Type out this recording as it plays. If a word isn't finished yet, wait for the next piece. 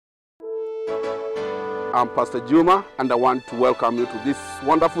I'm Pastor Juma, and I want to welcome you to this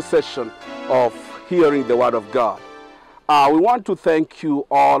wonderful session of hearing the Word of God. We want to thank you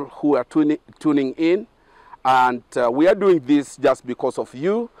all who are tuning in, and we are doing this just because of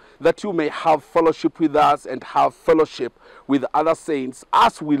you, that you may have fellowship with us and have fellowship with other saints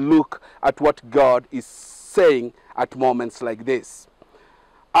as we look at what God is saying at moments like this.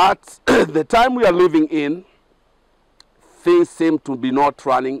 At the time we are living in, things seem to be not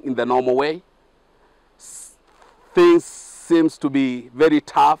running in the normal way. Things seems to be very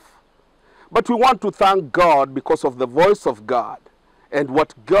tough. But we want to thank God because of the voice of God and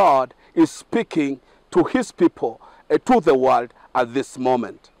what God is speaking to his people and to the world at this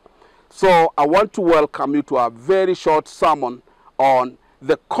moment. So I want to welcome you to a very short sermon on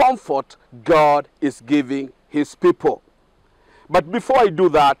the comfort God is giving his people. But before I do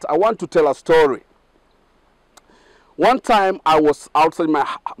that, I want to tell a story. One time I was outside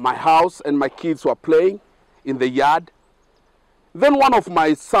my house and my kids were playing in the yard. Then one of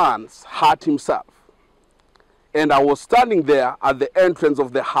my sons hurt himself, and I was standing there at the entrance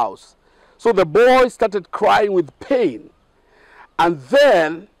of the house. So the boy started crying with pain, and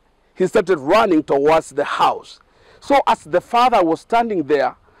then he started running towards the house. So as the father was standing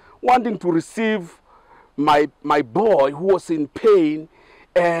there wanting to receive my boy who was in pain,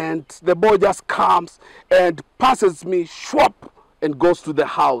 and the boy just comes and passes me, shwap, and goes to the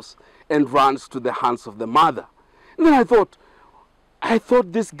house and runs to the hands of the mother. And then I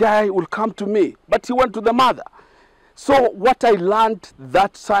thought this guy will come to me, but he went to the mother. So what I learned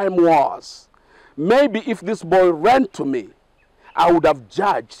that time was, maybe if this boy ran to me, I would have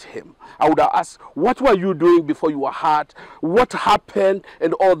judged him. I would have asked, what were you doing before you were hurt? What happened?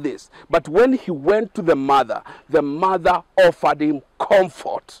 And all this. But when he went to the mother offered him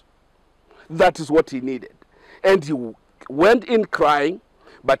comfort. That is what he needed. And he went in crying.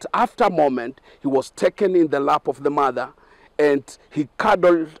 But after a moment, he was taken in the lap of the mother, and he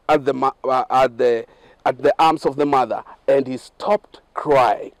cuddled at the arms of the mother, and he stopped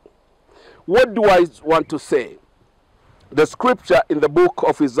crying. What do I want to say? The scripture in the book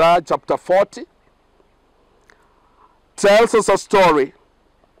of Isaiah chapter 40 tells us a story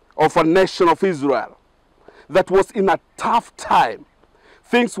of a nation of Israel that was in a tough time.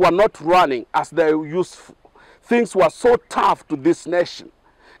 Things were not running as they used to. Things were so tough to this nation.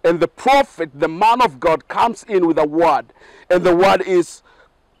 And the prophet, the man of God, comes in with a word. And the word is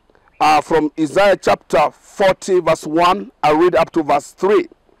from Isaiah chapter 40, verse 1. I read up to verse 3.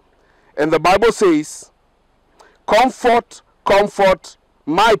 And the Bible says, "Comfort, comfort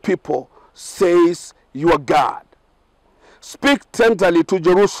my people, says your God. Speak tenderly to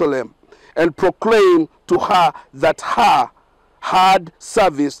Jerusalem and proclaim to her that her hard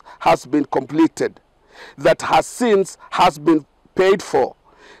service has been completed, that her sins has been paid for,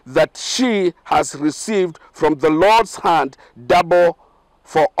 that she has received from the Lord's hand double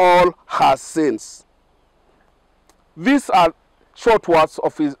for all her sins." These are short words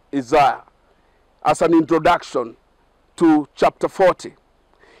of Isaiah as an introduction to chapter 40.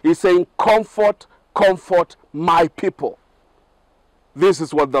 He's saying, comfort, comfort my people. This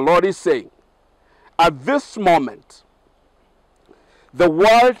is what the Lord is saying. At this moment, the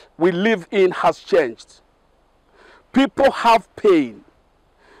world we live in has changed. People have pain.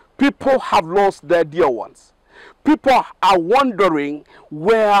 People have lost their dear ones. People are wondering,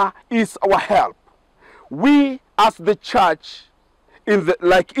 where is our help? We as the church,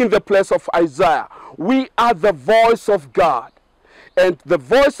 like in the place of Isaiah, we are the voice of God. And the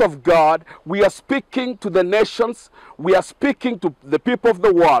voice of God, we are speaking to the nations, we are speaking to the people of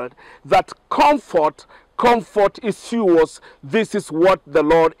the world, that comfort is yours. This is what the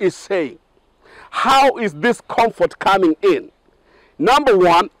Lord is saying. How is this comfort coming in? Number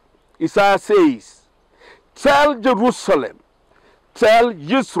one, Isaiah says, tell Jerusalem, tell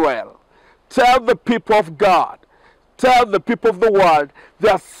Israel, tell the people of God, tell the people of the world,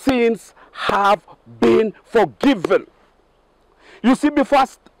 their sins have been forgiven. You see, before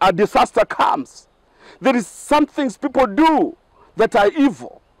a disaster comes, there is some things people do that are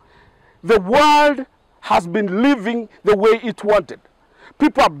evil. The world has been living the way it wanted.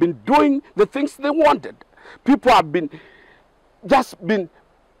 People have been doing the things they wanted. People have been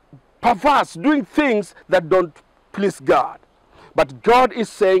perverse, doing things that don't please God. But God is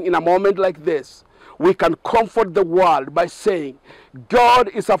saying, in a moment like this, we can comfort the world by saying, God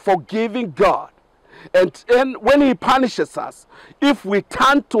is a forgiving God. And when he punishes us, if we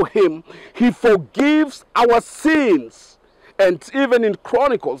turn to him, he forgives our sins. And even in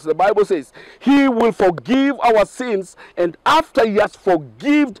Chronicles, the Bible says, he will forgive our sins, and after he has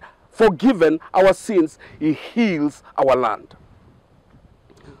forgiven our sins, he heals our land.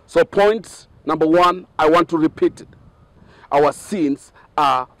 So point Number one, I want to repeat it. Our sins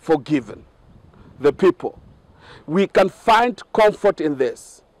are forgiven. The people, we can find comfort in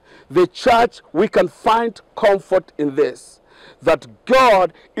this. The church, we can find comfort in this, that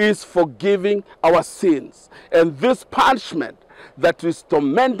God is forgiving our sins. And this punishment that is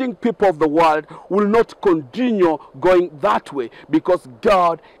tormenting people of the world will not continue going that way, because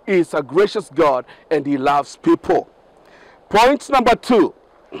God is a gracious God and he loves people. Point number two.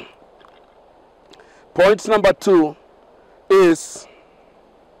 Point number two is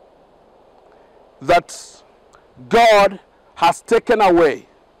that God has taken away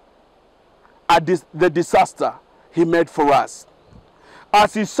the disaster he made for us.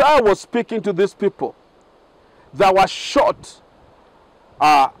 As Isaiah was speaking to these people, they were short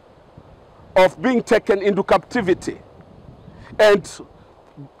of being taken into captivity. And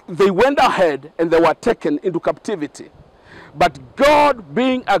they went ahead and they were taken into captivity. But God,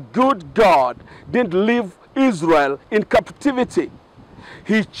 being a good God, didn't leave Israel in captivity.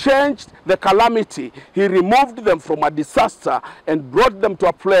 He changed the calamity. He removed them from a disaster and brought them to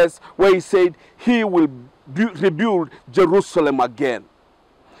a place where he said he will rebuild Jerusalem again.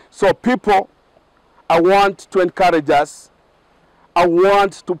 So people, I want to encourage us. I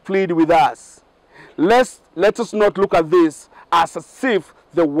want to plead with us. Let us not look at this as if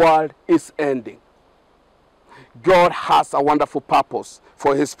the world is ending. God has a wonderful purpose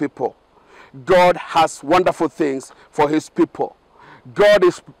for his people. God has wonderful things for his people. God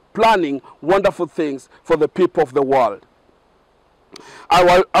is planning wonderful things for the people of the world.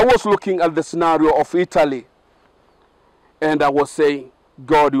 I was looking at the scenario of Italy, and I was saying,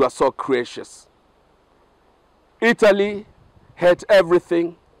 God, you are so gracious. Italy had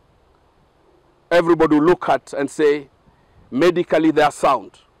everything. Everybody will look at and say, medically they are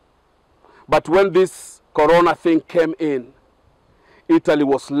sound. But when this corona thing came in, Italy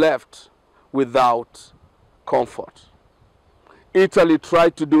was left without comfort. Italy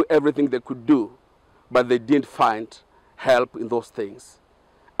tried to do everything they could do, but they didn't find help in those things.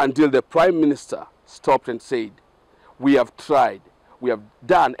 Until the Prime Minister stopped and said, we have tried, we have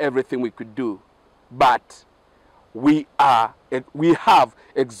done everything we could do, but we have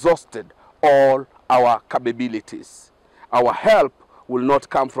exhausted all our capabilities. Our help will not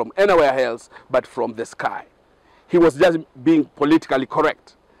come from anywhere else but from the sky. He was just being politically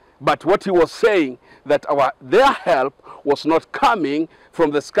correct. But what he was saying, that their help was not coming from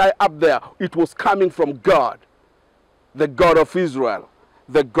the sky up there. It was coming from God, the God of Israel,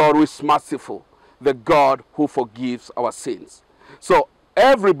 the God who is merciful, the God who forgives our sins. So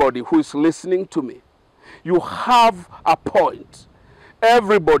everybody who is listening to me, you have a point.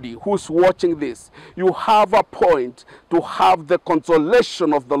 Everybody who's watching this, you have a point to have the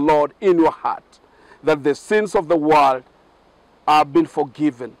consolation of the Lord in your heart, that the sins of the world have been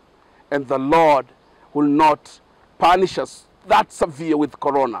forgiven, and the Lord will not punish us that severe with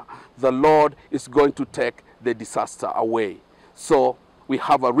corona. The Lord is going to take the disaster away. So we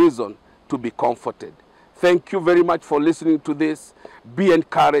have a reason to be comforted. Thank you very much for listening to this. Be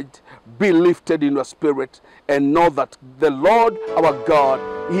encouraged, be lifted in your spirit, and know that the Lord our God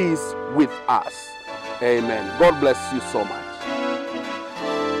is with us. Amen. God bless you so much.